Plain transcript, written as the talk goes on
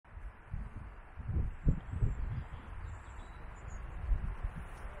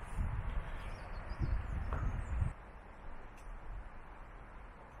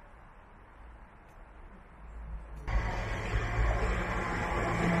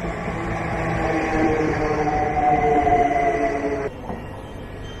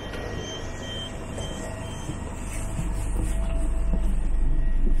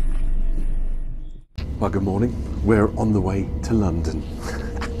good morning. We're on the way to London.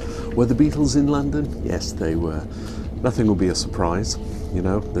 Were the Beatles in London? Yes, they were. Nothing will be a surprise. You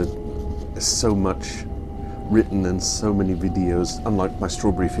know, there's so much written and so many videos, unlike my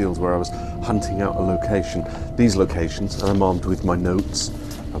strawberry fields where I was hunting out a location. These locations, I'm armed with my notes,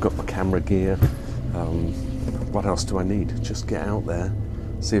 I've got my camera gear. What else do I need? Just get out there,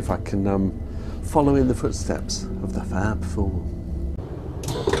 see if I can follow in the footsteps of the Fab Four.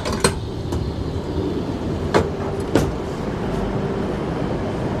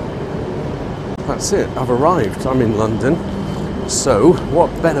 That's it, I've arrived, I'm in London. So, what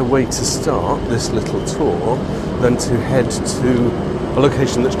better way to start this little tour than to head to a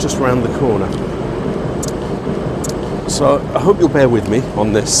location that's just around the corner. So, I hope you'll bear with me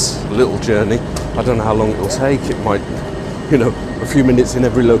on this little journey. I don't know how long it'll take, it might, you know, a few minutes in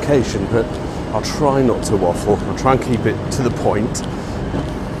every location, but I'll try not to waffle, I'll try and keep it to the point.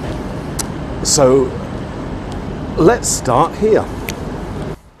 So, let's start here.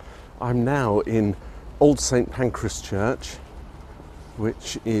 I'm now in Old St Pancras Church,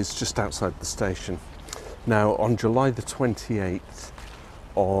 which is just outside the station. Now, on July the 28th,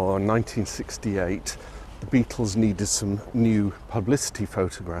 or 1968, the Beatles needed some new publicity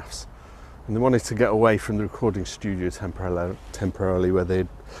photographs, and they wanted to get away from the recording studio temporarily where they'd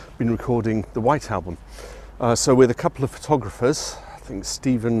been recording the White Album. So with a couple of photographers, I think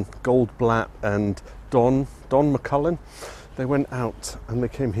Stephen Goldblatt and Don McCullin, they went out and they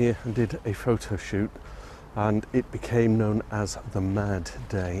came here and did a photo shoot, and it became known as the Mad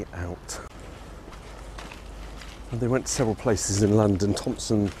Day Out. And they went to several places in London: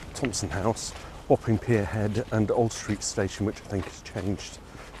 Thompson House, Wapping Pier Head and Old Street Station, which I think has changed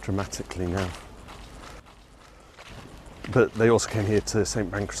dramatically now. But they also came here to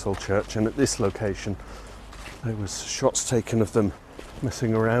St Pancras Old Church, and at this location there was shots taken of them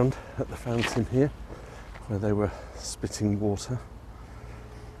messing around at the fountain here, where they were spitting water,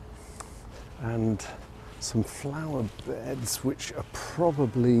 and some flower beds which are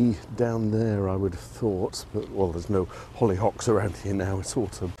probably down there, I would have thought, but well, there's no hollyhocks around here now, it's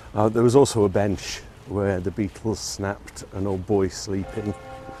autumn. There was also a bench where the Beatles snapped an old boy sleeping.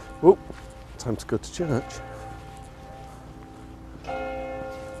 Oh, time to go to church.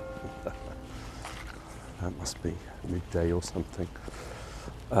 That must be midday or something.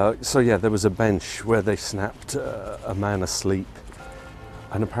 So yeah, there was a bench where they snapped a man asleep,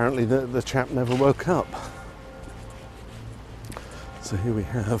 and apparently the chap never woke up. So here we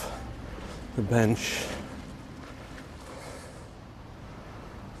have the bench.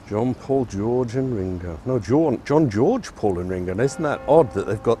 John, Paul, George and Ringo. No, John, George, Paul and Ringo. And isn't that odd that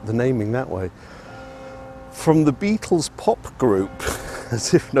they've got the naming that way? From the Beatles pop group.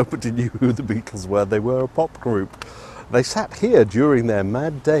 As if nobody knew who the Beatles were. They were a pop group. They sat here during their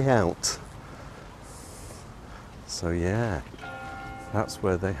Mad Day Out. So yeah, that's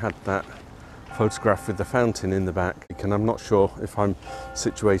where they had that photograph with the fountain in the back. And I'm not sure if I'm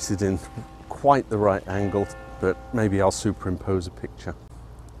situated in quite the right angle, but maybe I'll superimpose a picture.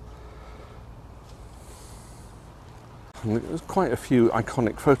 And there was quite a few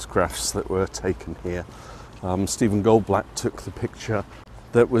iconic photographs that were taken here. Stephen Goldblatt took the picture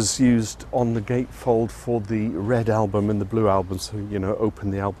that was used on the gatefold for the red album and the blue album, so you know, open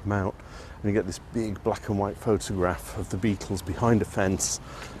the album out and you get this big black and white photograph of the Beatles behind a fence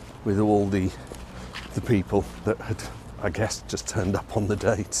with all the people that had, I guess, just turned up on the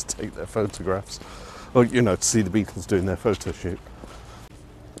day to take their photographs, or you know, to see the Beatles doing their photo shoot.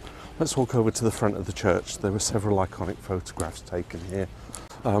 Let's walk over to the front of the church. There were several iconic photographs taken here.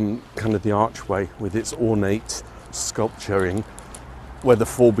 Kind of the archway with its ornate sculpturing where the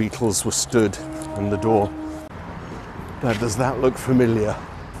four Beatles were stood, and the door. Now, does that look familiar?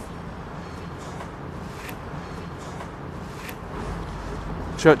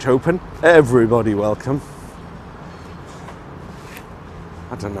 Church open, everybody welcome.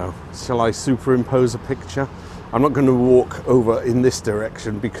 I don't know, shall I superimpose a picture? I'm not going to walk over in this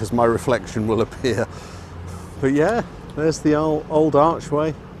direction because my reflection will appear. But yeah, there's the old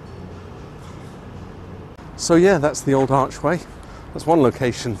archway. So yeah, that's the old archway. That's one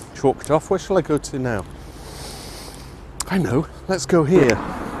location chalked off. Where shall I go to now? I know, let's go here.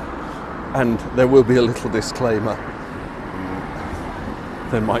 And there will be a little disclaimer.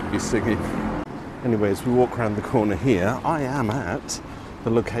 There might be singing. Anyway, as we walk around the corner here, I am at the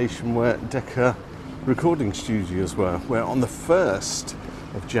location where Decca recording studios were, where on the 1st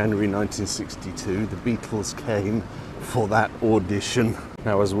of January 1962, the Beatles came for that audition.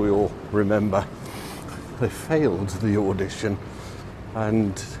 Now, as we all remember, they failed the audition,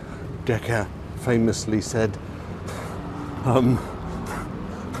 and Decca famously said,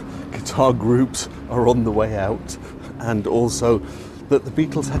 guitar groups are on the way out, and also that the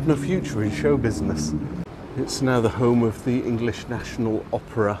Beatles had no future in show business. It's now the home of the English National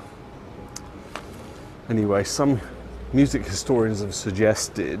Opera. Anyway, some music historians have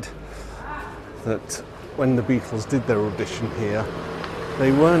suggested that when the Beatles did their audition here,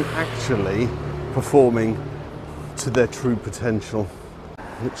 they weren't actually performing to their true potential,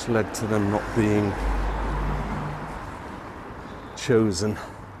 which led to them not being chosen.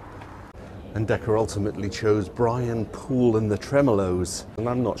 And Decca ultimately chose Brian Poole and the Tremolos. And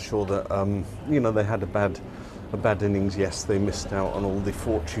I'm not sure that, they had a bad innings. Yes, they missed out on all the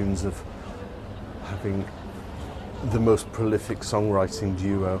fortunes of having the most prolific songwriting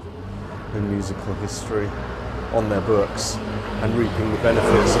duo in musical history on their books and reaping the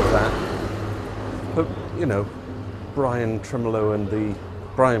benefits of that. But, Brian Poole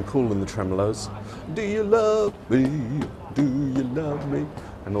and the Tremolos. Do you love me? Do you love me?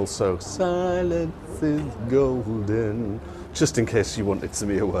 And also, silence is golden. Just in case you wanted some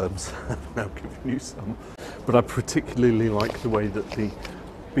earworms, I've now given you some. But I particularly like the way that the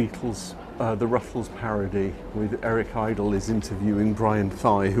Beatles, the Ruffles parody with Eric Idle is interviewing Brian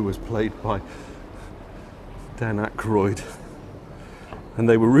Thigh, who was played by Dan Aykroyd. And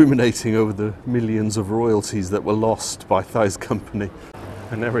they were ruminating over the millions of royalties that were lost by Thigh's company.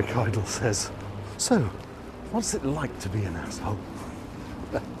 And Eric Idle says, "So, what's it like to be an asshole?"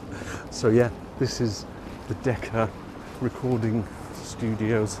 So yeah, this is the Decca recording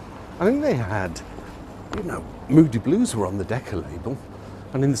studios. I think they had, Moody Blues were on the Decca label.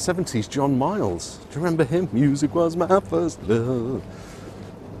 And in the 70s, John Miles, do you remember him? Music was my first love.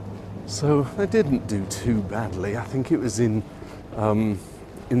 So they didn't do too badly. I think it was in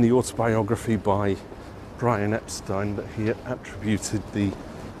the autobiography by Brian Epstein that he attributed the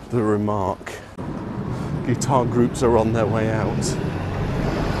remark, guitar groups are on their way out.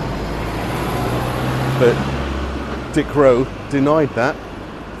 But Dick Rowe denied that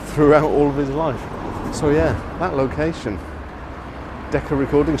throughout all of his life. So yeah, that location, Decca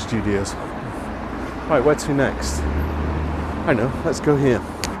Recording Studios. Right, where to next? I know, let's go here.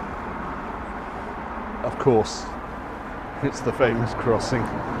 Of course, it's the famous crossing,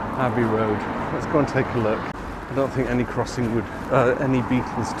 Abbey Road. Let's go and take a look. I don't think any crossing would, any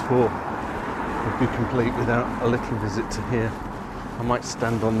Beatles tour would be complete without a little visit to here. I might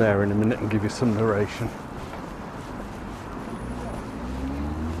stand on there in a minute and give you some narration.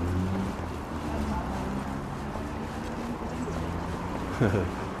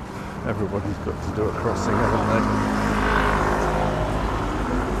 Everybody's got to do a crossing, haven't they?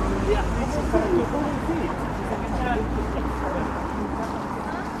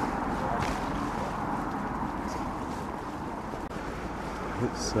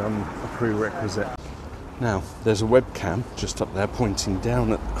 It's a prerequisite. Now, there's a webcam just up there pointing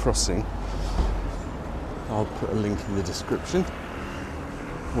down at the crossing. I'll put a link in the description,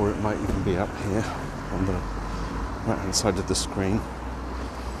 or it might even be up here on the right hand side of the screen.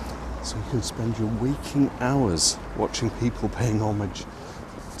 So you can spend your waking hours watching people paying homage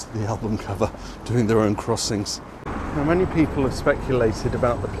to the album cover, doing their own crossings. Now, many people have speculated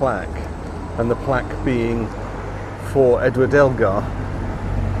about the plaque, and the plaque being for Edward Elgar.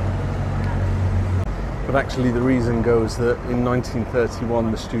 But actually the reason goes that in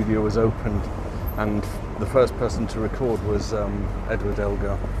 1931 the studio was opened and the first person to record was Edward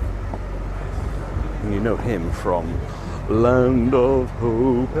Elgar. And you know him from Land of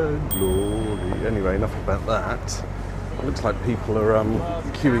Hope and Glory. Anyway, enough about that. It looks like people are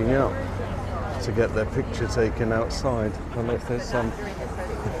queuing up to get their picture taken outside. I don't know if there's some...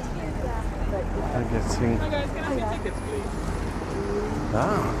 They're getting...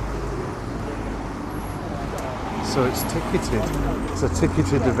 Ah! So it's ticketed. It's a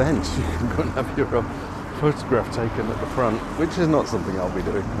ticketed event. You can go and have your photograph taken at the front, which is not something I'll be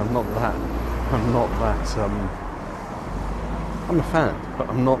doing. I'm a fan, but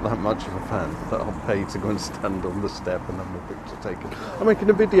I'm not that much of a fan that I'll pay to go and stand on the step and have my picture taken. I'm making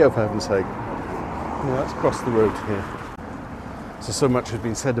a video, for heaven's sake. Yeah, let's cross the road here. So much has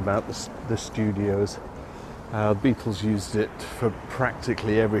been said about the studios. The Beatles used it for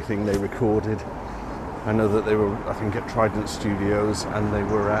practically everything they recorded. I know that they were, I think, at Trident Studios, and they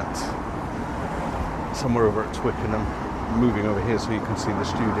were at somewhere over at Twickenham. Moving over here so you can see the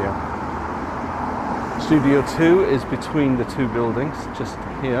studio. Studio 2 is between the two buildings, just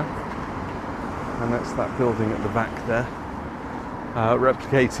here, and that's that building at the back there.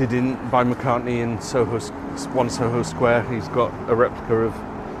 Replicated by McCartney in Soho Square. He's got a replica of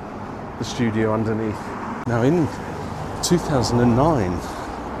the studio underneath. Now, in 2009,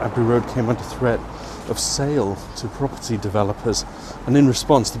 Abbey Road came under threat of sale to property developers, and in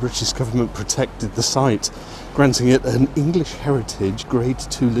response the British government protected the site, granting it an English Heritage Grade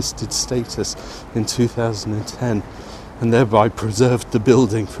 2 listed status in 2010, and thereby preserved the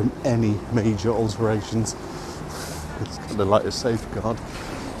building from any major alterations. It's kind of like a safeguard.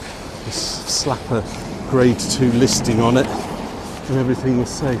 Just slap a Grade 2 listing on it and everything was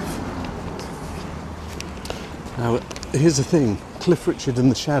safe. Now, here's the thing. Cliff Richard and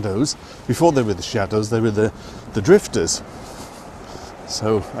the Shadows, before they were the Shadows, they were the Drifters.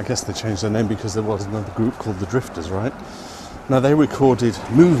 So I guess they changed their name because there was another group called the Drifters, right? Now, they recorded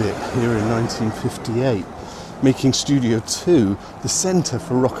Move It here in 1958, making Studio 2 the centre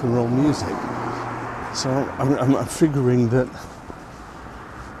for rock and roll music. So I'm figuring that,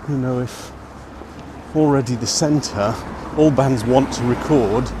 you know, if already the centre, all bands want to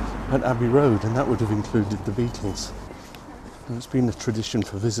record at Abbey Road, and that would have included the Beatles. And it's been a tradition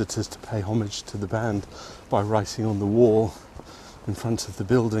for visitors to pay homage to the band by writing on the wall in front of the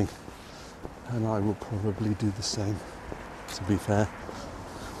building, and I will probably do the same, to be fair.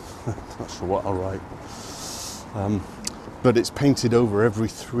 Not sure what I'll write. But it's painted over every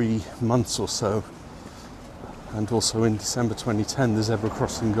 3 months or so. And also in December 2010, the zebra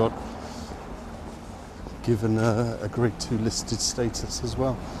crossing got given a Grade 2 listed status as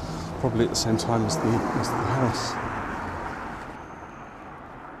well, probably at the same time as the house.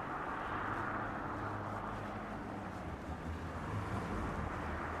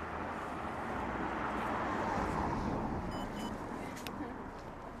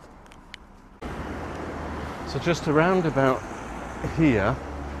 So just around about here,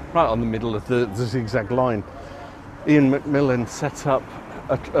 right on the middle of the zigzag line, Iain Macmillain set up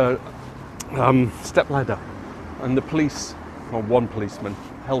a step ladder, and the police, or one policeman,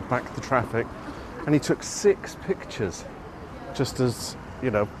 held back the traffic, and he took 6 pictures, just as,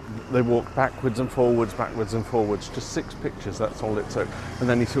 you know, they walked backwards and forwards, just 6 pictures, that's all it took. And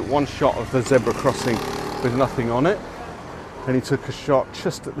then he took one shot of the zebra crossing with nothing on it, and he took a shot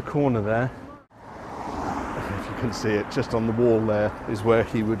just at the corner there. If you can see it, just on the wall there is where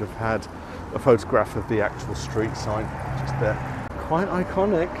he would have had a photograph of the actual street sign, just there. Quite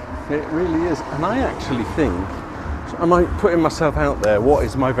iconic, it really is. And I actually think, I might putting myself out there, what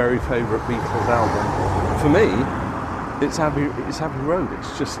is my very favourite Beatles album? For me, it's Abbey Road.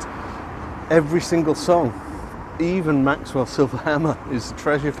 It's just every single song. Even Maxwell's Silver Hammer is a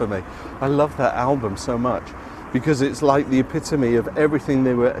treasure for me. I love that album so much because it's like the epitome of everything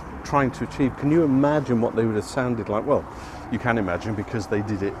they were trying to achieve. Can you imagine what they would have sounded like? Well, you can imagine because they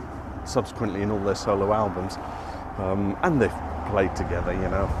did it subsequently in all their solo albums, and they've played together, you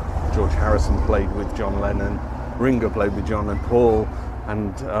know. George Harrison played with John Lennon, Ringo played with John and Paul,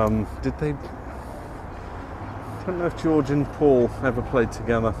 and did they? I don't know if George and Paul ever played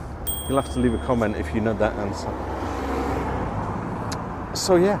together. You'll have to leave a comment if you know that answer.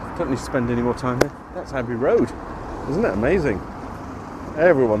 So yeah, don't need to spend any more time here. That's Abbey Road. Isn't it amazing?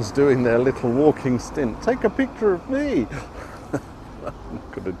 Everyone's doing their little walking stint. Take a picture of me. I'm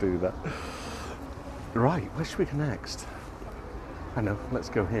not going to do that. Right, where should we go next? I know, let's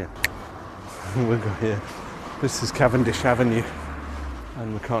go here. We'll go here. This is Cavendish Avenue,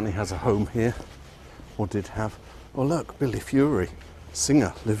 and McCartney has a home here, or did have. Oh look, Billy Fury,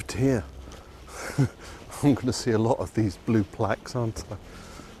 singer, lived here. I'm going to see a lot of these blue plaques, aren't I?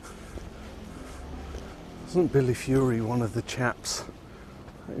 Wasn't Billy Fury one of the chaps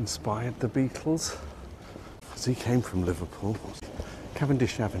that inspired the Beatles? Because he came from Liverpool.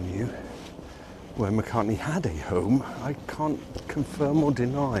 Cavendish Avenue, where McCartney had a home. I can't confirm or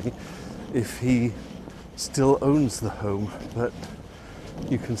deny if he still owns the home, but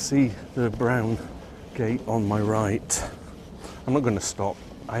you can see the brown gate on my right. I'm not going to stop.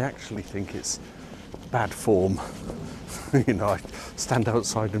 I actually think it's bad form. You know, I stand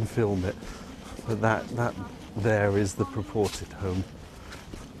outside and film it, but that there is the purported home.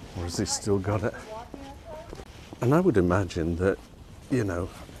 Or has he still got it? And I would imagine that, you know,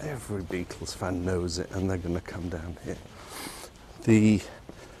 every Beatles fan knows it and they're going to come down here. The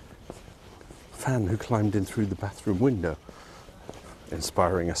fan who climbed in through the bathroom window,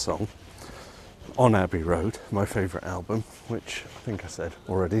 inspiring a song, on Abbey Road, my favourite album, which I think I said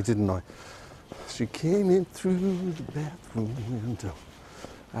already, didn't I? She came in through the bathroom window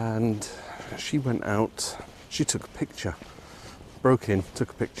and she went out, she took a picture, broke in,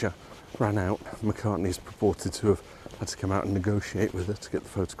 took a picture, ran out. McCartney's purported to have had to come out and negotiate with her to get the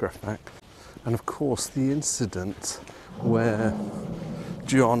photograph back. And of course the incident where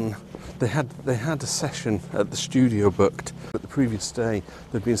John, they had a session at the studio booked, but the previous day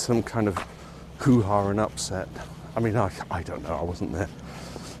there'd been some kind of hoo-ha and upset. I mean, I don't know, I wasn't there.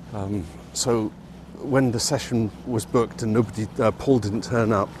 So when the session was booked and Paul didn't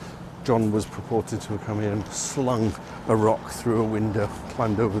turn up, John was purported to have come in and slung a rock through a window,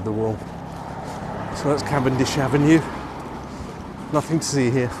 climbed over the wall. So that's Cavendish Avenue. Nothing to see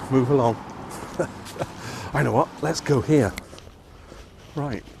here. Move along. I know what, let's go here.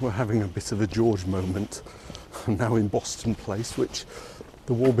 Right, we're having a bit of a George moment. I'm now in Boston Place, which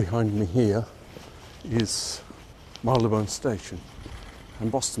the wall behind me here is Marylebone Station. And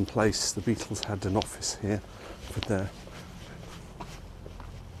Boston Place, the Beatles had an office here for their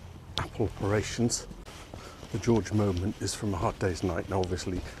Apple operations. The George moment is from A Hard Day's Night. Now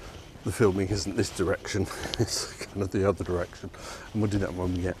obviously the filming isn't this direction, it's kind of the other direction, and we'll do that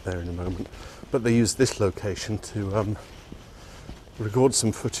when we get there in a moment. But they used this location to record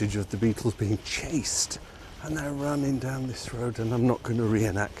some footage of the Beatles being chased, and they're running down this road, and I'm not going to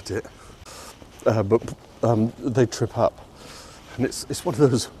reenact it, but they trip up. And it's one of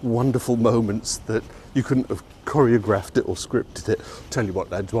those wonderful moments that you couldn't have choreographed it or scripted it. Tell you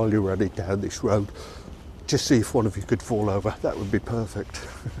what, lads, while you're running down this road, just see if one of you could fall over. That would be perfect.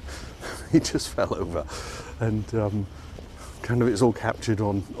 He just fell over, and kind of it's all captured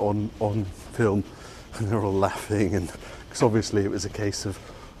on film, and they're all laughing, and because obviously it was a case of,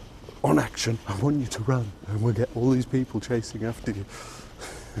 on action, I want you to run, and we'll get all these people chasing after you.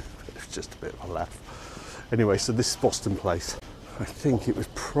 It was just a bit of a laugh. Anyway, so this is Boston Place. I think it was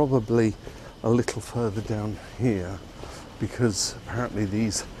probably a little further down here, because apparently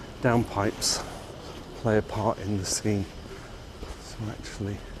these downpipes play a part in the scene. So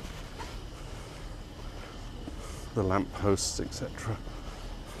actually, the lampposts, etc.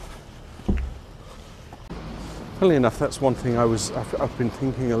 Funnily enough, that's one thing I've been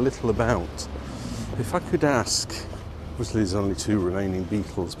thinking a little about. If I could ask, obviously there's only 2 remaining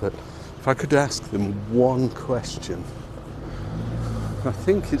Beatles, but if I could ask them one question, I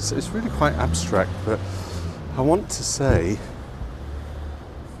think it's really quite abstract, but I want to say,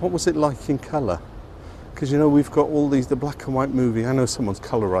 what was it like in colour? Because, you know, we've got all these, the black and white movie, I know someone's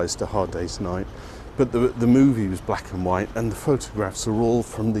colorised A Hard Day's Night, but the movie was black and white, and the photographs are all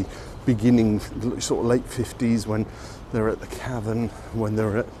from the beginning, sort of late 50s, when they're at the Cavern, when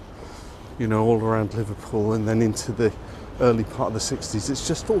they're at, you know, all around Liverpool, and then into the early part of the 60s. It's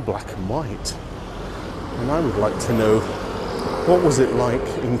just all black and white. And I would like to know, what was it like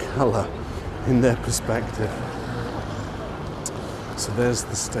in colour, in their perspective? So there's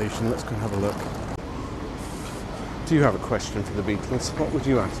the station. Let's go and have a look. Do you have a question for the Beatles? What would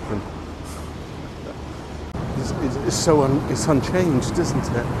you ask them? It's unchanged, isn't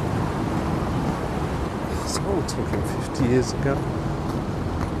it? So we're talking 50 years ago,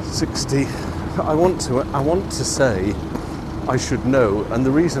 60. I want to say I should know, and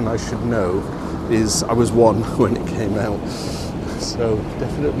the reason I should know is I was 1 when it came out. So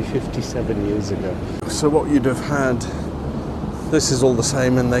definitely 57 years ago. So what you'd have had, this is all the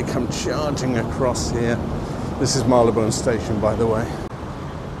same, and they come charging across here. This is Marylebone Station, by the way.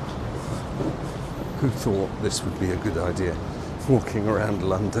 Who thought this would be a good idea, walking around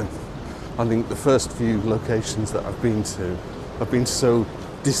London? I think the first few locations that I've been to have been so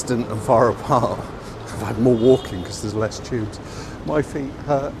distant and far apart. I've had more walking because there's less tubes. My feet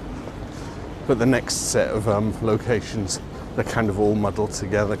hurt. But the next set of locations, they're kind of all muddled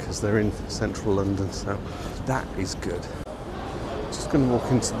together because they're in central London, so that is good. Just going to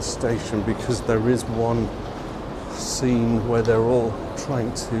walk into the station because there is one scene where they're all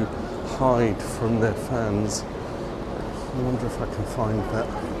trying to hide from their fans. I wonder if I can find that.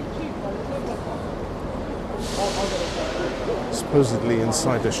 Supposedly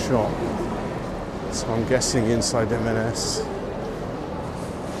inside a shop, so I'm guessing inside M&S.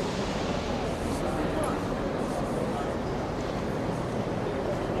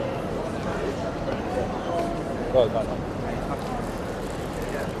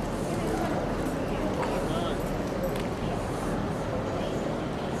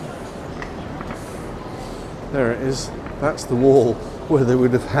 There it is. That's the wall where they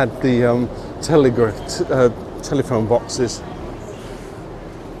would have had the telephone boxes. I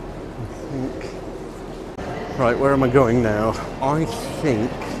think. Right, where am I going now? I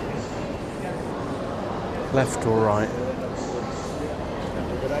think left or right.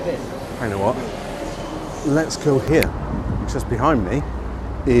 I know what. Let's go here. Just behind me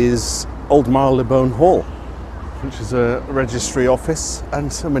is Old Marylebone Hall, which is a registry office,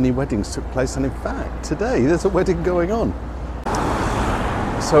 and so many weddings took place, and in fact today there's a wedding going on.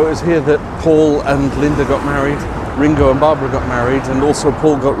 So it was here that Paul and Linda got married, Ringo and Barbara got married, and also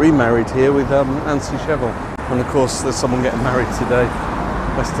Paul got remarried here with Nancy Sheville. And of course there's someone getting married today.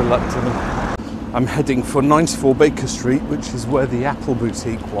 Best of luck to them. I'm heading for 94 Baker Street, which is where the Apple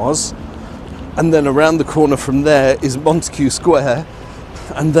boutique was, And then around the corner from there is Montegue Square.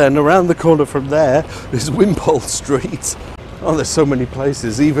 And then around the corner from there is Wimpole Street. Oh, there's so many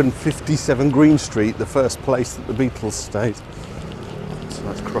places. Even 57 Green Street, the first place that the Beatles stayed. So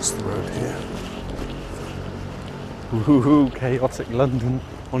let's cross the road here. Ooh, chaotic London,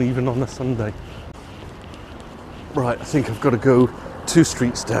 even on a Sunday. Right, I think I've got to go 2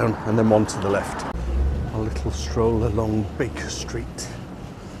 streets down and then one to the left. A little stroll along Baker Street.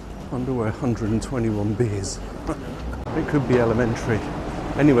 I wonder where 121B is. It could be elementary.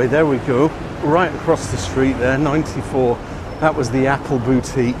 Anyway, there we go. Right across the street there, 94. That was the Apple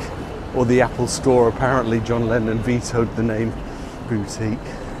Boutique, or the Apple Store. Apparently John Lennon vetoed the name Boutique.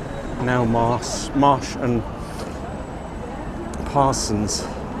 Now Marsh and Parsons.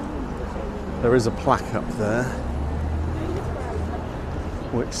 There is a plaque up there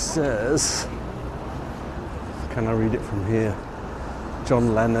which says, can I read it from here?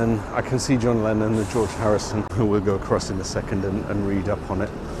 John Lennon. I can see John Lennon and George Harrison, who we'll go across in a second and read up on it.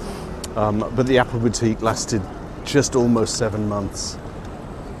 But the Apple Boutique lasted just almost 7 months,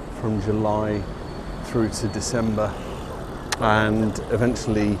 from July through to December, and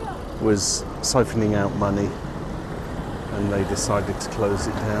eventually was siphoning out money, and they decided to close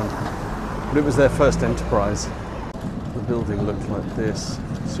it down. But it was their first enterprise. The building looked like this.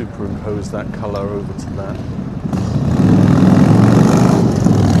 Superimpose that colour over to that.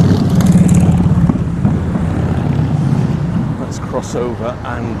 Let's cross over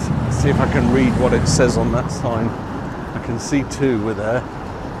and see if I can read what it says on that sign. I can see 2 were there.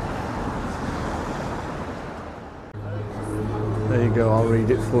 There you go, I'll read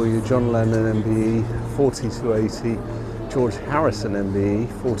it for you. John Lennon MBE 40 to 80, George Harrison MBE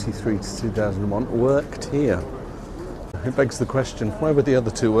 43 to 2001 worked here. It begs the question, where were the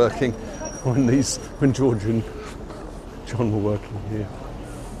other 2 working when George and John were working here?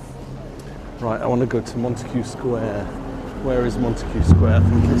 Right, I want to go to Montegue Square. Where is Montegue Square? I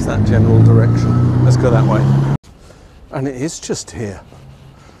think it's that general direction. Let's go that way. And it is just here.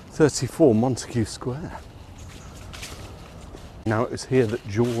 34 Montegue Square. Now it was here that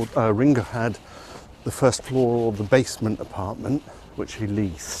Ringo had the first floor or the basement apartment, which he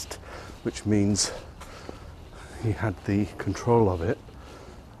leased, which means he had the control of it.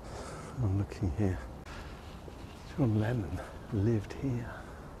 I'm looking here. John Lennon lived here.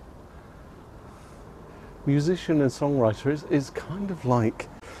 Musician and songwriter is kind of like,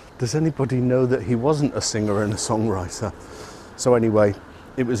 does anybody know that he wasn't a singer and a songwriter? So anyway,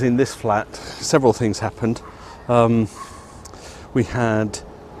 it was in this flat. Several things happened. We had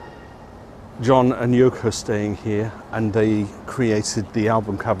John and Yoko staying here, and they created the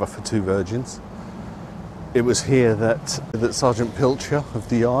album cover for Two Virgins. It was here that Sergeant Pilcher of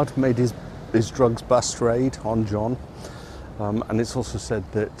the Yard made his drugs bust raid on John. And it's also said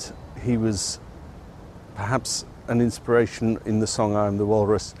that he was perhaps an inspiration in the song I Am the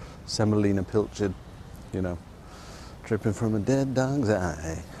Walrus, Semolina Pilchard, you know, dripping from a dead dog's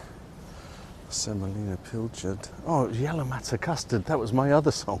eye. Semolina Pilchard. Oh, Yellow Matter Custard. That was my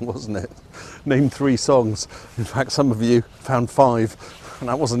other song, wasn't it? Name 3 songs. In fact, some of you found 5. And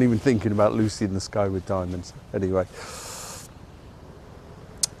I wasn't even thinking about Lucy in the Sky with Diamonds. Anyway.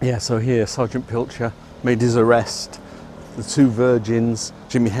 Yeah, so here, Sergeant Pilcher made his arrest. The Two Virgins,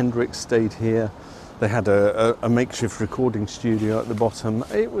 Jimi Hendrix stayed here. They had a makeshift recording studio at the bottom.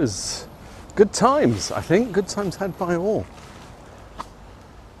 It was good times, I think. Good times had by all.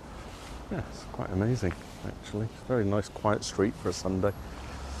 Yeah, it's quite amazing, actually. It's a very nice, quiet street for a Sunday.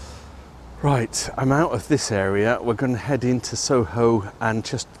 Right, I'm out of this area. We're going to head into Soho and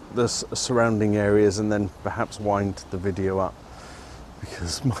just the surrounding areas, and then perhaps wind the video up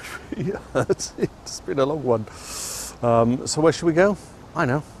because my feet hurt. It's been a long one. So where should we go? I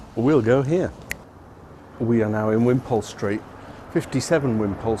know. We'll go here. We are now in Wimpole Street, 57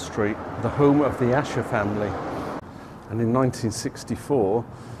 Wimpole Street, the home of the Asher family. And in 1964,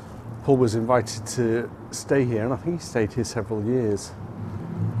 Paul was invited to stay here, and I think he stayed here several years.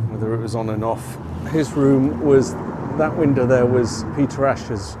 Whether it was on and off. His room was, that window there was Peter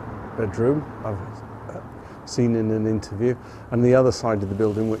Asher's bedroom, I've seen in an interview, and the other side of the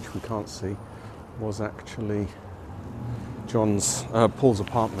building, which we can't see, was actually Paul's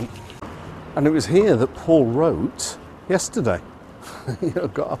apartment. And it was here that Paul wrote yesterday. You know,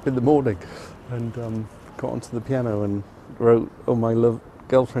 got up in the morning and got onto the piano and wrote, "Oh, my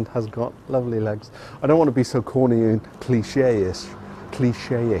girlfriend has got lovely legs." I don't want to be so corny and cliche-ish.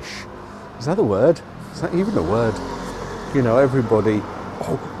 Is that a word? Is that even a word? You know, everybody,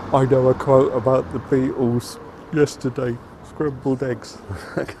 "Oh, I know a quote about the Beatles yesterday, scrambled eggs."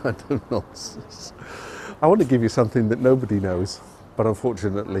 That kind of nonsense. I want to give you something that nobody knows. But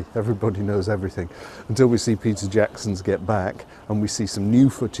unfortunately, everybody knows everything. Until we see Peter Jackson's Get Back and we see some new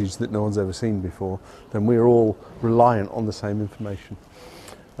footage that no one's ever seen before, then we're all reliant on the same information.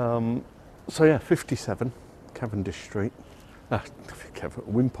 So yeah, 57 Cavendish Street,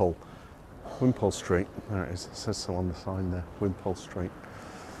 Wimpole Street, there it is, it says so on the sign there, Wimpole Street.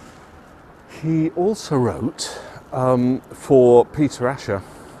 He also wrote for Peter Asher,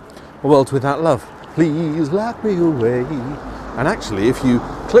 A World Without Love, Please Lock Me Away. And actually, if you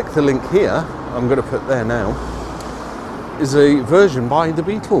click the link here, I'm going to put there now, is a version by the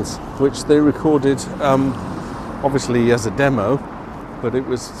Beatles, which they recorded obviously as a demo, but it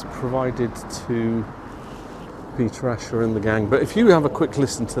was provided to Peter Asher and the gang. But if you have a quick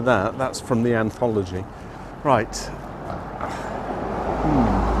listen to that, that's from the anthology. Right.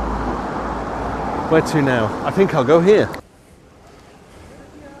 Where to now? I think I'll go here.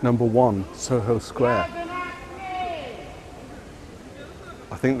 Number 1, Soho Square.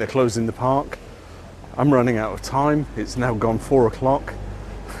 I think they're closing the park. I'm running out of time. It's now gone 4 o'clock.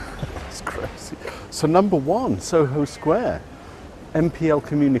 It's crazy. So number 1, Soho Square. MPL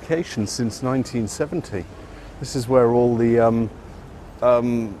Communications since 1970. This is where all the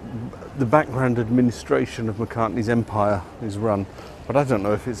background administration of McCartney's empire is run. But I don't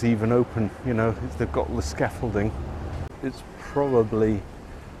know if it's even open, you know, they've got the scaffolding. It's probably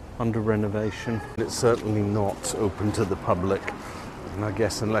under renovation. It's certainly not open to the public. And I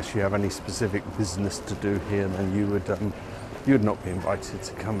guess unless you have any specific business to do here, then you would not be invited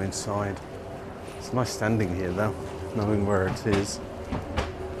to come inside. It's nice standing here though, knowing where it is.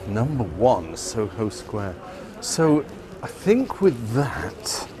 Number 1, Soho Square. So I think with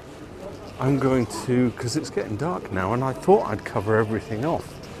that, I'm going to, because it's getting dark now, and I thought I'd cover everything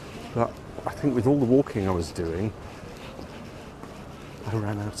off, but I think with all the walking I was doing, I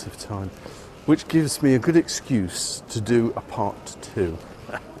ran out of time, which gives me a good excuse to do a part 2.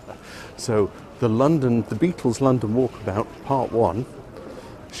 So the Beatles London Walkabout part 1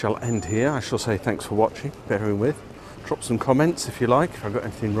 shall end here. I shall say thanks for watching, bearing with. Drop some comments if you like, if I got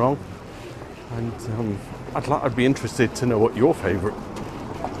anything wrong. And I'd be interested to know what your favourite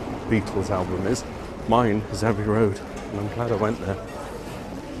Beatles album is. Mine is Abbey Road, and I'm glad I went there.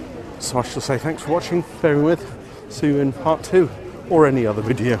 So I shall say thanks for watching, bearing with. See you in part 2, or any other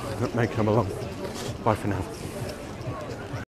video that may come along. Bye for now.